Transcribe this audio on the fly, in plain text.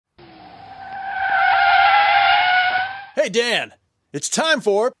Hey, Dan, it's time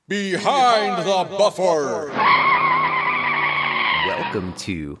for Behind the Buffer. Welcome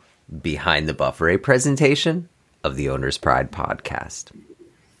to Behind the Buffer, a presentation of the Owner's Pride podcast.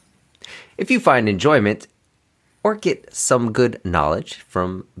 If you find enjoyment or get some good knowledge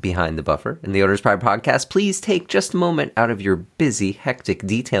from Behind the Buffer and the Owner's Pride podcast, please take just a moment out of your busy, hectic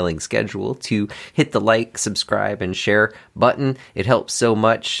detailing schedule to hit the like, subscribe, and share button. It helps so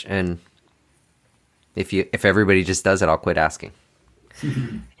much, and if everybody just does it, I'll quit asking.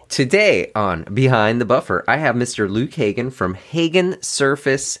 Today on Behind the Buffer, I have Mr. Luke Hagen from Hagen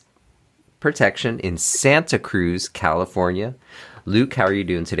Surface Protection in Santa Cruz, California. Luke, how are you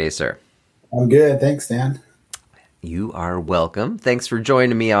doing today, sir? I'm good. Thanks, Dan. You are welcome. Thanks for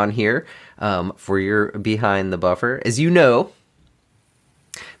joining me on here for your Behind the Buffer. As you know,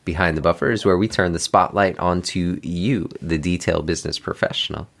 Behind the Buffer is where we turn the spotlight onto you, the detail business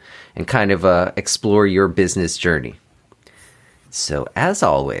professional, and kind of explore your business journey. So, as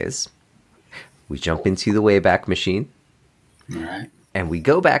always, we jump into the Wayback Machine. All right. And we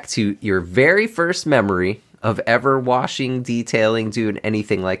go back to your very first memory of ever washing, detailing, doing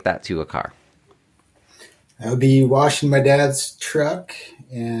anything like that to a car. I would be washing my dad's truck,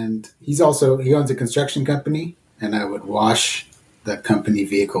 and he owns a construction company, and I would wash the company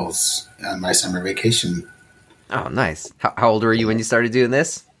vehicles on my summer vacation. Oh, nice. How old were you when you started doing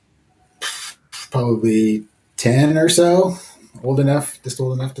this? Probably 10 or so. Old enough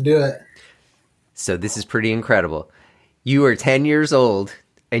to do it. So this is pretty incredible. You were 10 years old,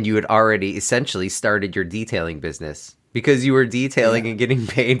 and you had already essentially started your detailing business because you were detailing and getting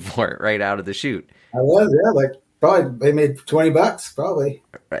paid for it right out of the chute. I was, yeah. Probably they made $20, probably.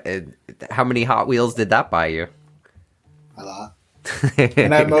 How many Hot Wheels did that buy you? A lot.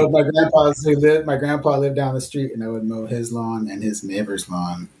 And I mowed my grandpa lived down the street, and I would mow his lawn and his neighbor's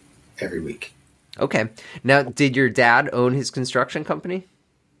lawn every week. Okay. Now, did your dad own his construction company?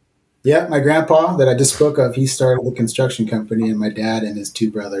 Yeah, my grandpa that I just spoke of, he started the construction company, and my dad and his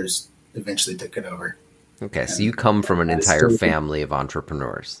two brothers eventually took it over. Okay, so you come from an entire family of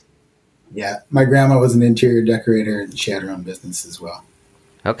entrepreneurs. Yeah, my grandma was an interior decorator, and she had her own business as well.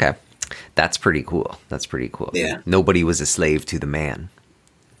 Okay, that's pretty cool. Yeah. Nobody was a slave to the man.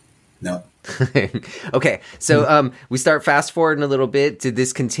 No. Okay, so we start fast forwarding a little bit. Did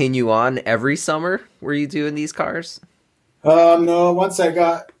this continue on every summer? Were you doing these cars? No, once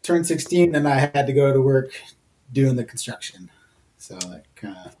I turned 16, then I had to go to work doing the construction. So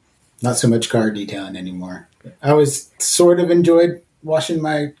not so much car detailing anymore. I always sort of enjoyed washing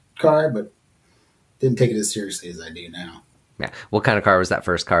my car, but didn't take it as seriously as I do now. Yeah. What kind of car was that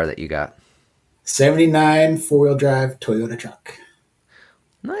first car that you got? 79 four-wheel drive Toyota truck.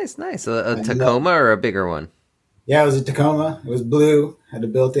 Nice. A Tacoma or a bigger one? Yeah, it was a Tacoma. It was blue, had a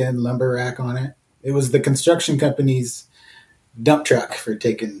built-in lumber rack on it. It was the construction company's dump truck for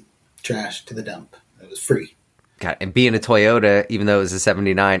taking trash to the dump. It was free. God, and being a Toyota, even though it was a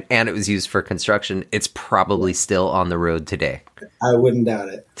 79 and it was used for construction, it's probably still on the road today. I wouldn't doubt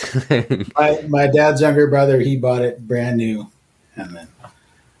it. my dad's younger brother, he bought it brand new, and then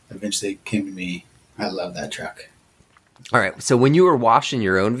eventually it came to me. I love that truck. All right. So when you were washing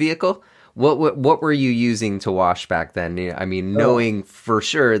your own vehicle, what were you using to wash back then? I mean, knowing for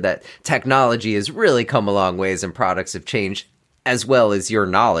sure that technology has really come a long ways and products have changed as well as your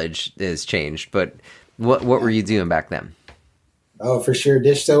knowledge has changed. But what were you doing back then? Oh, for sure.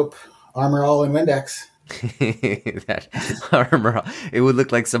 Dish soap, Armor All, and Windex. That Armor All. It would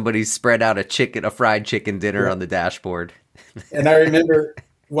look like somebody spread out a fried chicken dinner on the dashboard. And I remember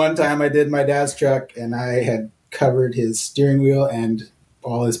one time I did my dad's truck, and I had covered his steering wheel and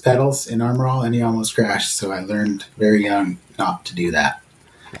all his pedals in Armor All, and he almost crashed. So I learned very young not to do that.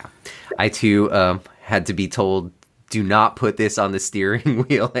 Yeah. I too had to be told, do not put this on the steering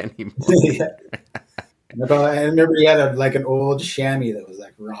wheel anymore. Yeah. I remember he had an old chamois that was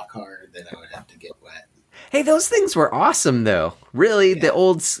like rock hard that I would have to get wet. Hey, those things were awesome, though. Really, the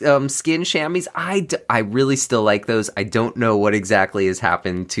old skin chamois, I really still like those. I don't know what exactly has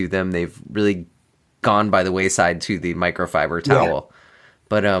happened to them. They've really gone by the wayside to the microfiber towel. Yeah.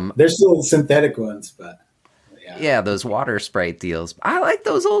 But there's still synthetic ones, but yeah, those water sprite deals. I like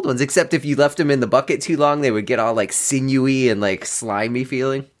those old ones, except if you left them in the bucket too long, they would get all like sinewy and like slimy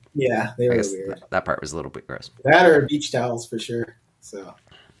feeling. Yeah, they were weird. That part was a little bit gross. That or beach towels for sure. So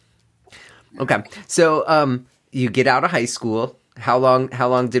okay, so you get out of high school. How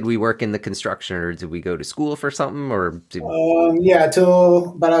long did we work in the construction, or did we go to school for something, or till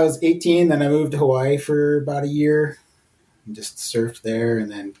about I was 18. Then I moved to Hawaii for about a year, and just surfed there,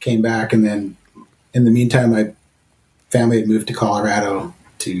 and then came back. And then in the meantime, my family had moved to Colorado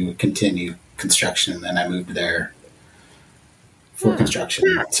to continue construction, and then I moved there for construction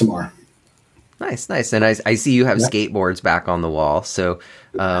some more. Nice. And I see you have skateboards back on the wall. So,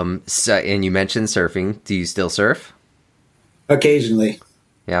 and you mentioned surfing. Do you still surf? Occasionally.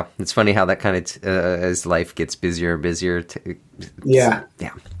 Yeah, it's funny how that kind of, as life gets busier and busier. Yeah.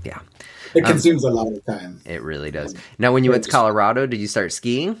 It consumes a lot of time. It really does. Now, when you went to Colorado, did you start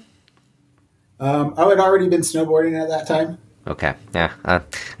skiing? I had already been snowboarding at that time. Okay. Yeah.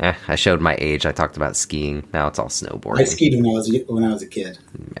 I showed my age. I talked about skiing. Now it's all snowboarding. I skied when I was a kid.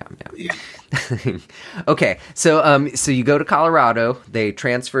 Yeah. Okay. So you go to Colorado. They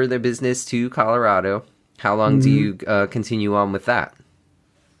transfer their business to Colorado. How long do you continue on with that?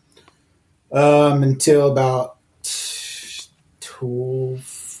 Until about 12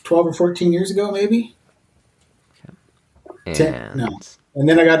 or 14 years ago, maybe. Okay. And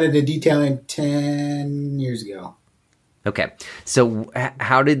then I got into detailing 10 years ago. Okay. So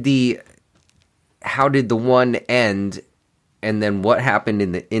how did the one end, and then what happened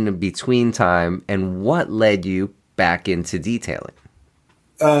in the between time, and what led you back into detailing?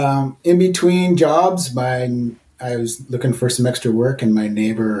 In between jobs, I was looking for some extra work, and my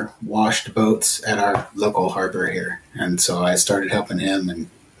neighbor washed boats at our local harbor here. And so I started helping him and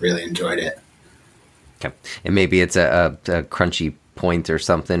really enjoyed it. Okay. And maybe it's a crunchy point or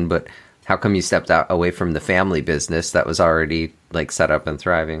something, but how come you stepped out away from the family business that was already like set up and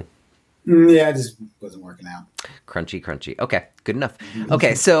thriving? Yeah, it just wasn't working out. Crunchy. Okay, good enough.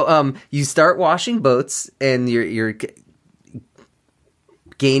 Okay, so you start washing boats, and you're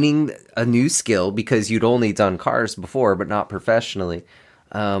gaining a new skill because you'd only done cars before, but not professionally.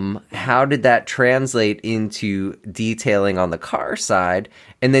 How did that translate into detailing on the car side?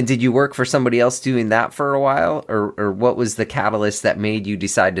 And then did you work for somebody else doing that for a while? Or what was the catalyst that made you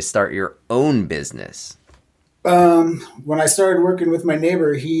decide to start your own business? When I started working with my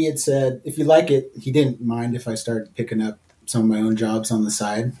neighbor, he had said, if you like it, he didn't mind if I started picking up some of my own jobs on the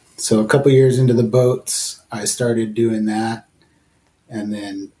side. So a couple years into the boats, I started doing that. And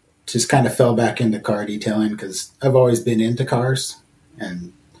then just kind of fell back into car detailing because I've always been into cars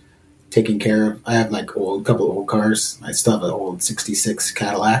and taking care of. I have like couple of old cars. I still have an old '66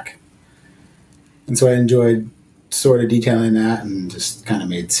 Cadillac, and so I enjoyed sort of detailing that, and just kind of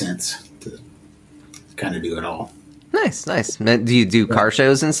made sense to kind of do it all. Nice. Do you do car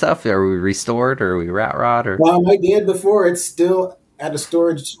shows and stuff? Are we restored, or are we rat rod? Or I did before. It's still at a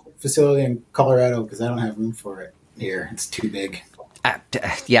storage facility in Colorado because I don't have room for it here. It's too big.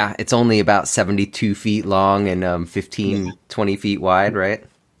 Yeah, it's only about 72 feet long and 20 feet wide, right?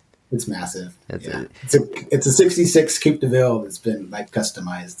 It's massive. It's a 66 Coupe de Ville that's been like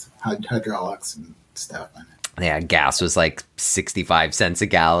customized hydraulics and stuff on it. Yeah, gas was like 65 cents a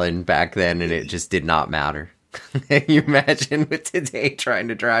gallon back then, and it just did not matter. Can you imagine with today trying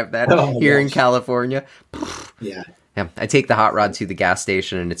to drive that here in California? Yeah. Yeah, I take the hot rod to the gas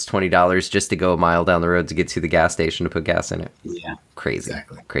station, and it's $20 just to go a mile down the road to get to the gas station to put gas in it. Yeah, crazy,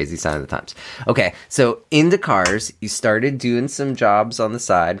 exactly. Crazy sign of the times. Okay, so into cars, you started doing some jobs on the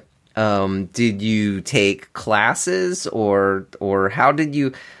side. Did you take classes, or how did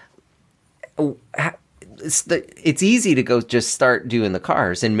you? It's easy to go just start doing the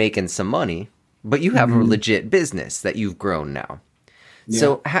cars and making some money, but you have a legit business that you've grown now. Yeah.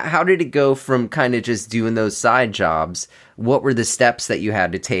 So how did it go from kind of just doing those side jobs? What were the steps that you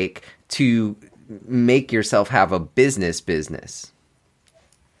had to take to make yourself have a business?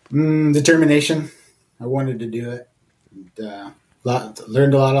 Determination. I wanted to do it. And,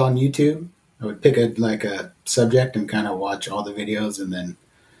 learned a lot on YouTube. I would pick a subject and kind of watch all the videos and then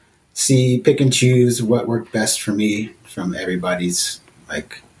pick and choose what worked best for me from everybody's,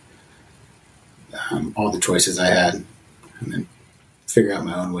 all the choices I had, and then figure out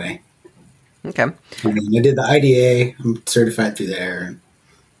my own way. Okay. I did the IDA. I'm certified through there,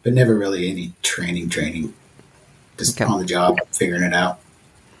 but never really any training. Just on the job, figuring it out.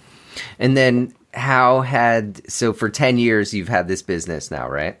 And then so for 10 years, you've had this business now,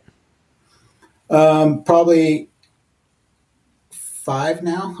 right? Probably 5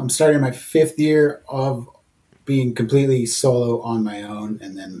 now. I'm starting my 5th year of being completely solo on my own.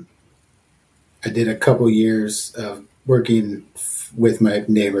 And then I did a couple years of working with my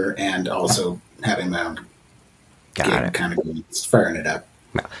neighbor and also having my own gig, kind of firing it up.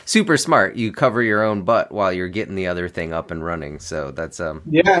 Wow. Super smart. You cover your own butt while you're getting the other thing up and running. So that's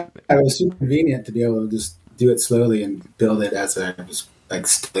yeah, it was super convenient to be able to just do it slowly and build it as I was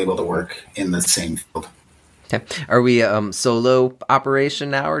still able to work in the same field. Okay. Are we solo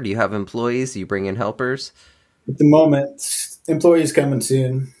operation now, or do you have employees? Do you bring in helpers? At the moment, employees coming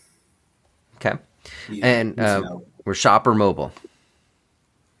soon. Okay. Yeah, and we're shop or mobile?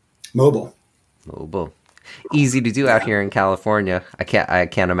 Mobile. Easy to do out here in California. I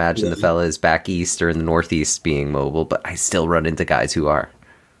can't imagine the fellas back east or in the Northeast being mobile, but I still run into guys who are.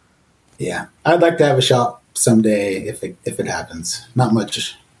 Yeah, I'd like to have a shop someday if it happens. Not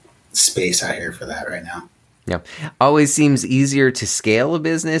much space out here for that right now. Yeah. Always seems easier to scale a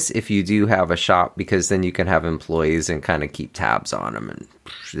business if you do have a shop, because then you can have employees and kind of keep tabs on them.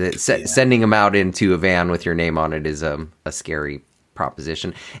 And sending them out into a van with your name on it is a scary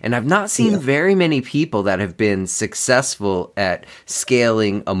proposition. And I've not seen very many people that have been successful at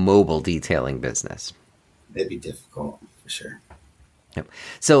scaling a mobile detailing business. It'd be difficult for sure. Yep.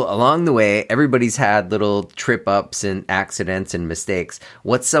 So along the way, everybody's had little trip ups and accidents and mistakes.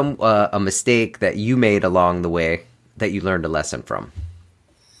 What's a mistake that you made along the way that you learned a lesson from?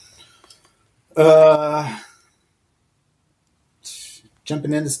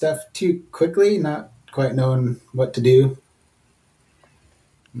 Jumping into stuff too quickly, not quite knowing what to do.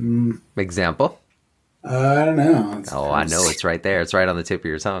 Example? I don't know. I know it's right there. It's right on the tip of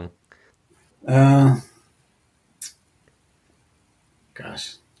your tongue.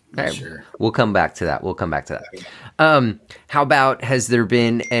 Gosh, right. Sure. We'll come back to that. Okay. How about, has there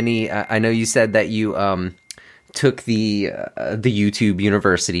been any? I know you said that you took the YouTube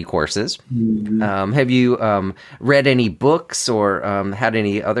University courses. Mm-hmm. Have you read any books or had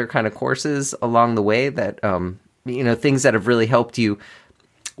any other kind of courses along the way that things that have really helped you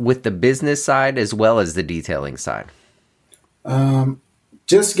with the business side as well as the detailing side?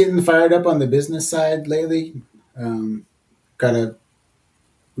 Just getting fired up on the business side lately.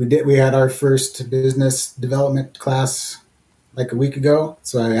 We had our first business development class like a week ago,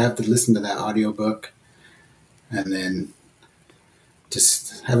 so I have to listen to that audiobook, and then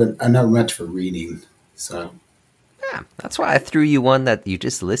just I'm not much for reading. So yeah, that's why I threw you one that you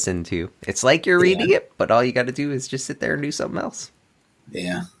just listen to. It's like you're reading it, but all you got to do is just sit there and do something else.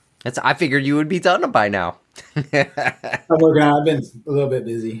 Yeah. I figured you would be done by now. I'm working on. I've been a little bit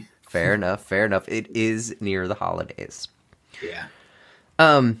busy. Fair enough. It is near the holidays. Yeah.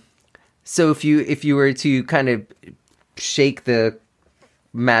 So if you were to kind of shake the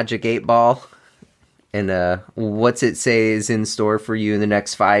magic 8-ball, and what's it say is in store for you in the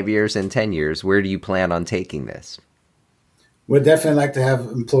next 5 years and 10 years, where do you plan on taking this? Would definitely like to have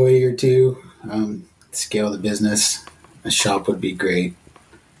an employee or two, scale the business. A shop would be great.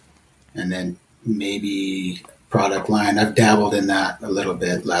 And then maybe product line. I've dabbled in that a little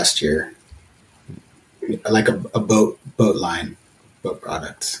bit last year. Like a boat line, boat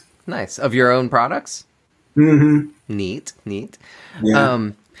products. Nice. Of your own products? Mm-hmm. Neat.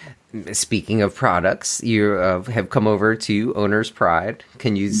 Yeah. Speaking of products, you have come over to Owner's Pride.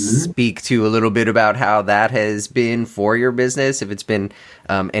 Can you speak to a little bit about how that has been for your business? If it's been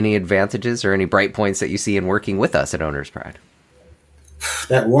any advantages or any bright points that you see in working with us at Owner's Pride?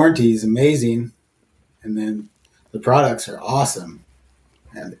 That warranty is amazing. And then the products are awesome.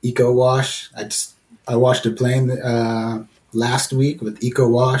 And Eco Wash, I washed a plane last week with Eco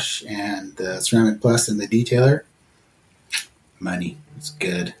Wash and Ceramic Plus and the detailer. Money. It's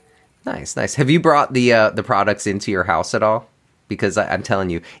good. Nice. Have you brought the products into your house at all? Because I'm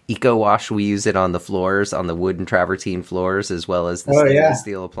telling you, Eco Wash, we use it on the floors, on the wood and travertine floors, as well as the stainless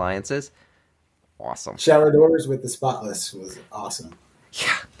steel appliances. Awesome. Shower doors with the spotless was awesome.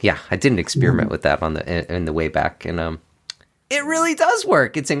 Yeah. I did an experiment with that in the way back, and it really does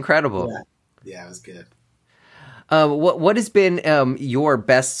work. It's incredible. Yeah, it was good. What has been your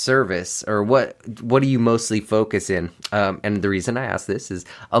best service, or what do you mostly focus in? And the reason I ask this is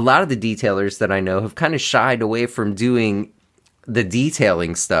a lot of the detailers that I know have kind of shied away from doing the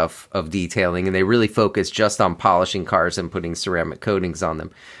detailing stuff of detailing, and they really focus just on polishing cars and putting ceramic coatings on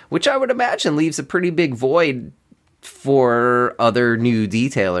them, which I would imagine leaves a pretty big void for other new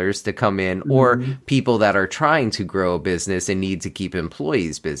detailers to come in, or people that are trying to grow a business and need to keep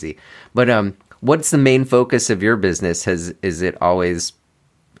employees busy. But what's the main focus of your business? Is it always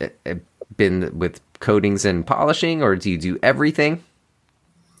been with coatings and polishing, or do you do everything?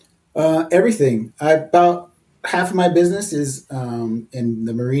 Everything. About half of my business is in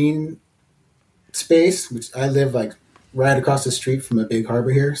the marine space, which I live like right across the street from a big harbor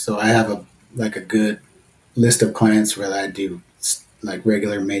here. So I have a good list of clients where I do like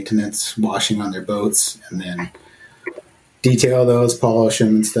regular maintenance, washing on their boats, and then detail those, polish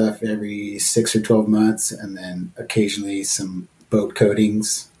them and stuff every 6 or 12 months, and then occasionally some boat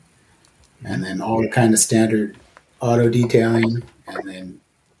coatings, and then all the kind of standard auto detailing, and then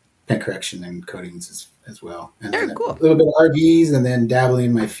paint correction and coatings as well. And then cool. A little bit of RVs, and then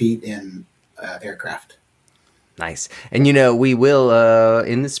dabbling my feet in aircraft. Nice. And we will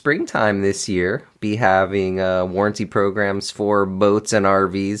in the springtime this year be having warranty programs for boats and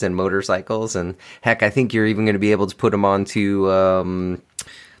RVs and motorcycles, and heck, I think you're even going to be able to put them onto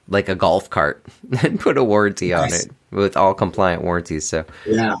like a golf cart and put a warranty on it with all compliant warranties. So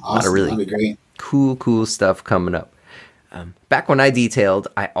yeah, awesome. A lot of really That'd be great. Cool stuff coming up. Back when I detailed,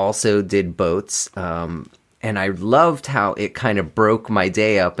 I also did boats. And I loved how it kind of broke my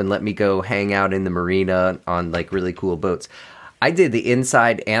day up and let me go hang out in the marina on like really cool boats. I did the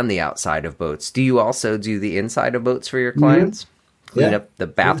inside and the outside of boats. Do you also do the inside of boats for your clients? Mm-hmm. Clean up the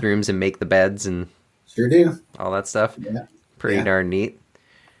bathrooms and make the beds and sure do all that stuff. Yeah, pretty darn neat.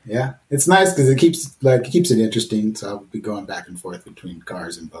 Yeah, it's nice because it keeps it interesting. So I'll be going back and forth between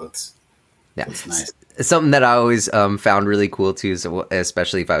cars and boats. Yeah, so it's nice. Something that I always found really cool too, so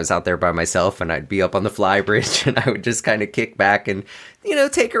especially if I was out there by myself and I'd be up on the fly bridge and I would just kind of kick back and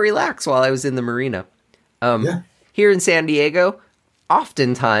take a relax while I was in the marina. Here in San Diego,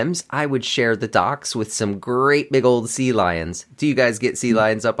 oftentimes I would share the docks with some great big old sea lions. Do you guys get sea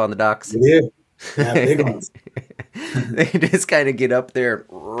lions up on the docks? We do. Yeah, big ones. They just kind of get up there.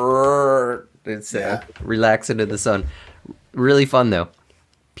 It's relaxing in the sun. Really fun though.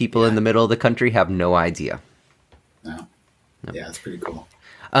 People in the middle of the country have no idea. No. Yeah, it's pretty cool.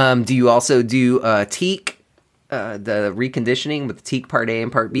 Do you also do teak, the reconditioning with teak part A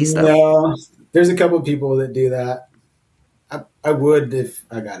and part B stuff? No, there's a couple of people that do that. I would if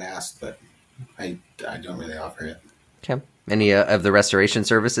I got asked, but I don't really offer it. Okay. Any of the restoration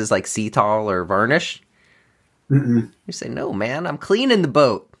services like Seatol or varnish? Mm-mm. You say, no, man, I'm cleaning the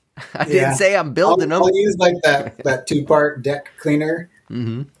boat. I didn't say I'm building them. I'll use like that 2-part deck cleaner.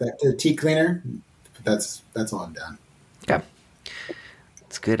 Mm-hmm. The tea cleaner, that's all I've done. Okay,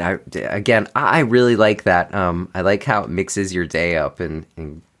 it's good. I really like that. I like how it mixes your day up,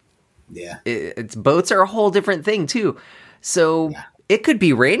 and it's boats are a whole different thing too. So it could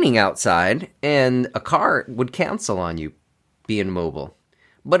be raining outside, and a car would cancel on you being mobile,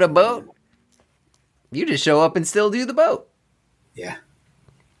 but a boat, you just show up and still do the boat. Yeah.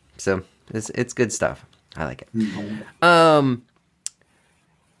 So it's good stuff. I like it. Mm-hmm.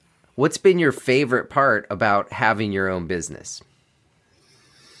 What's been your favorite part about having your own business?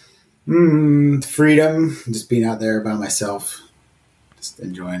 Freedom, just being out there by myself, just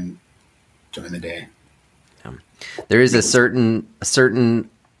enjoying the day. There is a certain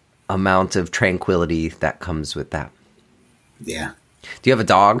amount of tranquility that comes with that. Yeah. Do you have a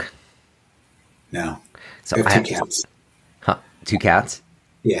dog? No. So I have 2 cats. Huh? 2 cats?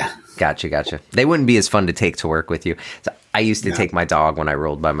 Yeah. Gotcha. They wouldn't be as fun to take to work with you. So I used to take my dog when I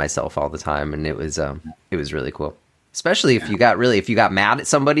rolled by myself all the time, and it was really cool. Especially if you got mad at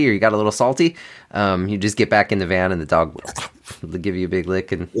somebody or you got a little salty, you just get back in the van and the dog will give you a big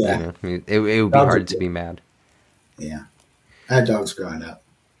lick, and it would be hard to be mad. Yeah, I had dogs growing up.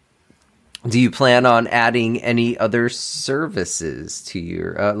 Do you plan on adding any other services to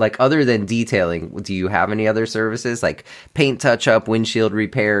your, like other than detailing? Do you have any other services like paint touch-up, windshield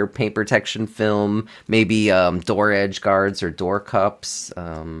repair, paint protection film, maybe door edge guards or door cups,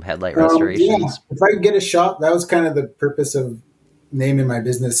 headlight restorations? Yeah. If I could get a shop, that was kind of the purpose of naming my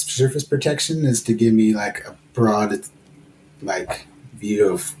business Surface Protection, is to give me like a broad like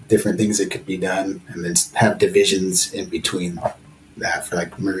view of different things that could be done, and then have divisions in between that for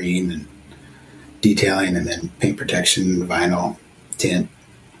like marine and detailing, and then paint protection, vinyl, tint.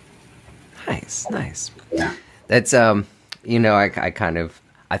 Nice. Yeah. That's, I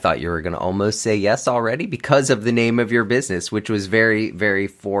thought you were going to almost say yes already because of the name of your business, which was very, very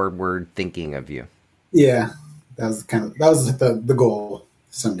forward thinking of you. Yeah. That was the goal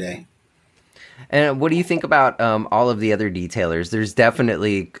someday. And what do you think about all of the other detailers? There's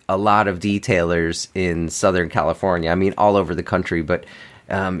definitely a lot of detailers in Southern California. I mean, all over the country, but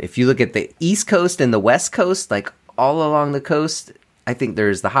if you look at the East Coast and the West Coast, like all along the coast, I think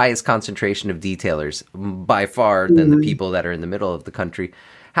there's the highest concentration of detailers by far than the people that are in the middle of the country.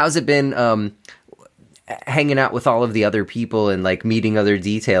 How's it been hanging out with all of the other people and like meeting other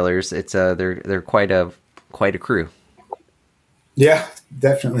detailers? It's they're quite a crew. Yeah,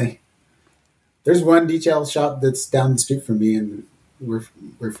 definitely. There's one detail shop that's down the street from me, and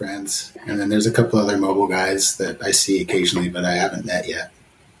we're friends. And then there's a couple other mobile guys that I see occasionally, but I haven't met yet.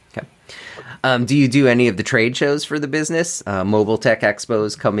 Okay. Do you do any of the trade shows for the business? Mobile Tech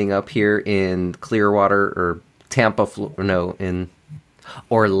Expos coming up here in Clearwater or Tampa, in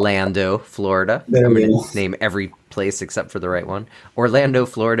Orlando, Florida. I'm going to name every place except for the right one. Orlando,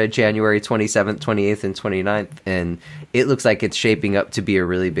 Florida, January 27th, 28th, and 29th. And it looks like it's shaping up to be a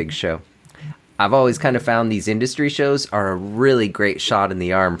really big show. I've always kind of found these industry shows are a really great shot in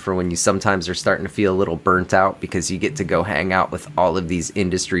the arm for when you sometimes are starting to feel a little burnt out, because you get to go hang out with all of these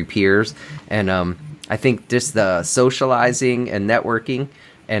industry peers. And I think just the socializing and networking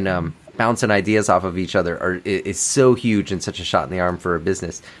and bouncing ideas off of each other is so huge and such a shot in the arm for a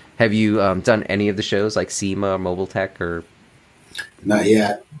business. Have you done any of the shows like SEMA, Mobile Tech, or? Not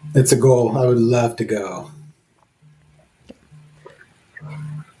yet. It's a goal. I would love to go.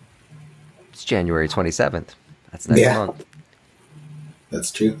 It's January 27th. That's next month.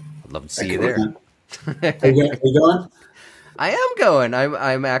 That's true. I'd love to see you there. Are you going? I am going.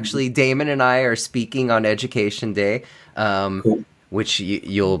 I'm actually, Damon and I are speaking on Education Day, Cool. which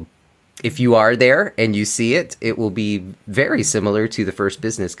you'll, if you are there and you see it, it will be very similar to the first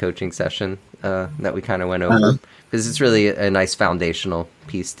business coaching session that we kind of went over, because it's really a nice foundational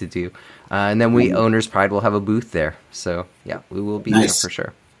piece to do. And then Owner's Pride will have a booth there. So yeah, we will be there for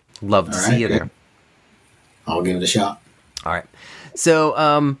sure. Love to see you there. I'll give it a shot. All right.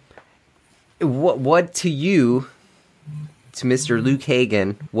 So what to you, to Mr. Luke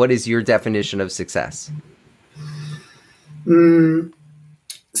Hagen, what is your definition of success?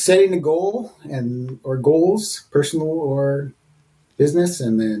 Setting a goal or goals, personal or business,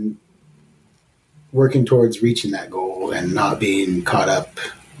 and then working towards reaching that goal and not being caught up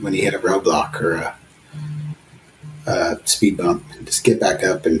when you hit a roadblock or a speed bump. Just get back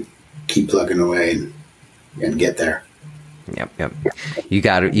up and keep plugging away and get there. Yep.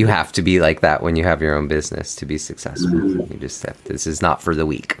 You have to be like that when you have your own business to be successful. You just have, this is not for the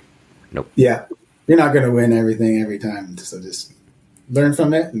weak. Nope. Yeah. You're not going to win everything every time. So just learn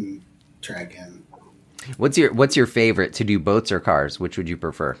from it and try again. What's your favorite, to do boats or cars? Which would you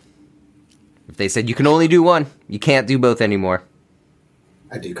prefer? If they said you can only do one, you can't do both anymore.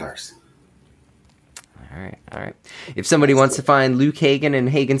 I do cars. All right. If somebody wants to find Luke Hagen and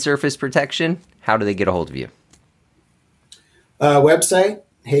Hagen Surface Protection, how do they get a hold of you? Website,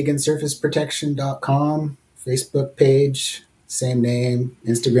 hagensurfaceprotection.com, Facebook page, same name,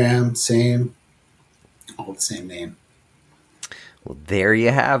 Instagram, same, all the same name. Well, there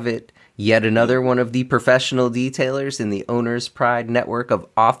you have it. Yet another one of the professional detailers in the Owner's Pride network of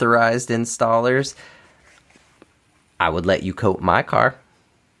authorized installers. I would let you coat my car.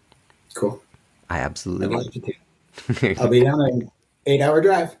 Cool. I absolutely would. I'll be down an 8-hour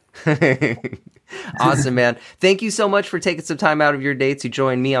drive. Awesome, man. Thank you so much for taking some time out of your day to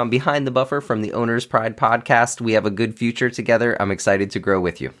join me on Behind the Buffer from the Owner's Pride podcast. We have a good future together. I'm excited to grow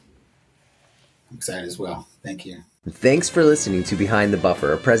with you. I'm excited as well. Thank you. Thanks for listening to Behind the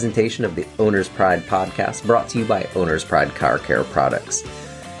Buffer, a presentation of the Owner's Pride podcast brought to you by Owner's Pride Car Care Products.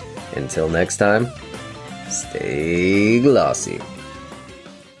 Until next time, stay glossy.